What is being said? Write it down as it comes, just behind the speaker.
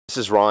This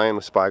is Ryan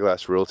with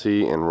Spyglass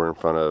Realty, and we're in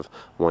front of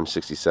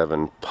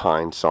 167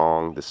 Pine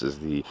Song. This is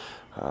the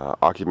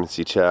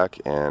occupancy check,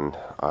 and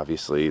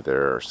obviously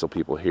there are still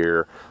people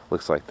here.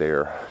 Looks like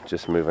they're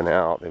just moving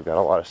out. They've got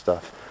a lot of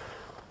stuff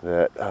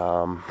that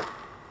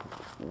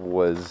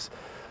was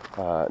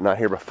not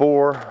here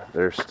before.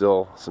 There's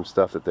still some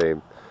stuff that they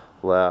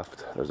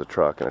left. There's a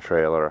truck and a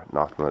trailer.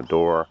 Knocked on the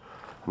door.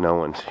 No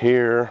one's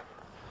here.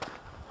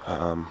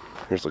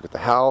 Here's a look at the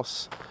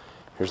house.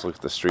 Here's a look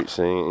at the street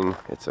scene.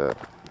 It's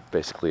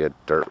basically a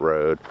dirt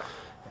road,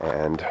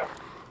 and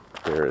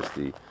there is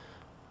the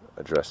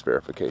address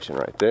verification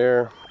right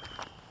there.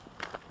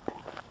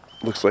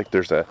 Looks like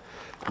there's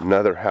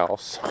another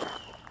house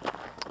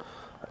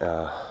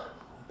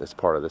that's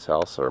part of this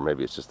house, or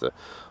maybe it's just a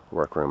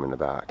workroom in the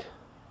back.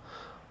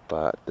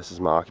 But this is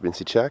my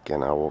occupancy check,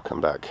 and I will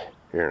come back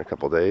here in a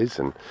couple days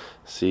and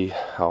see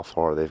how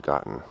far they've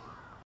gotten.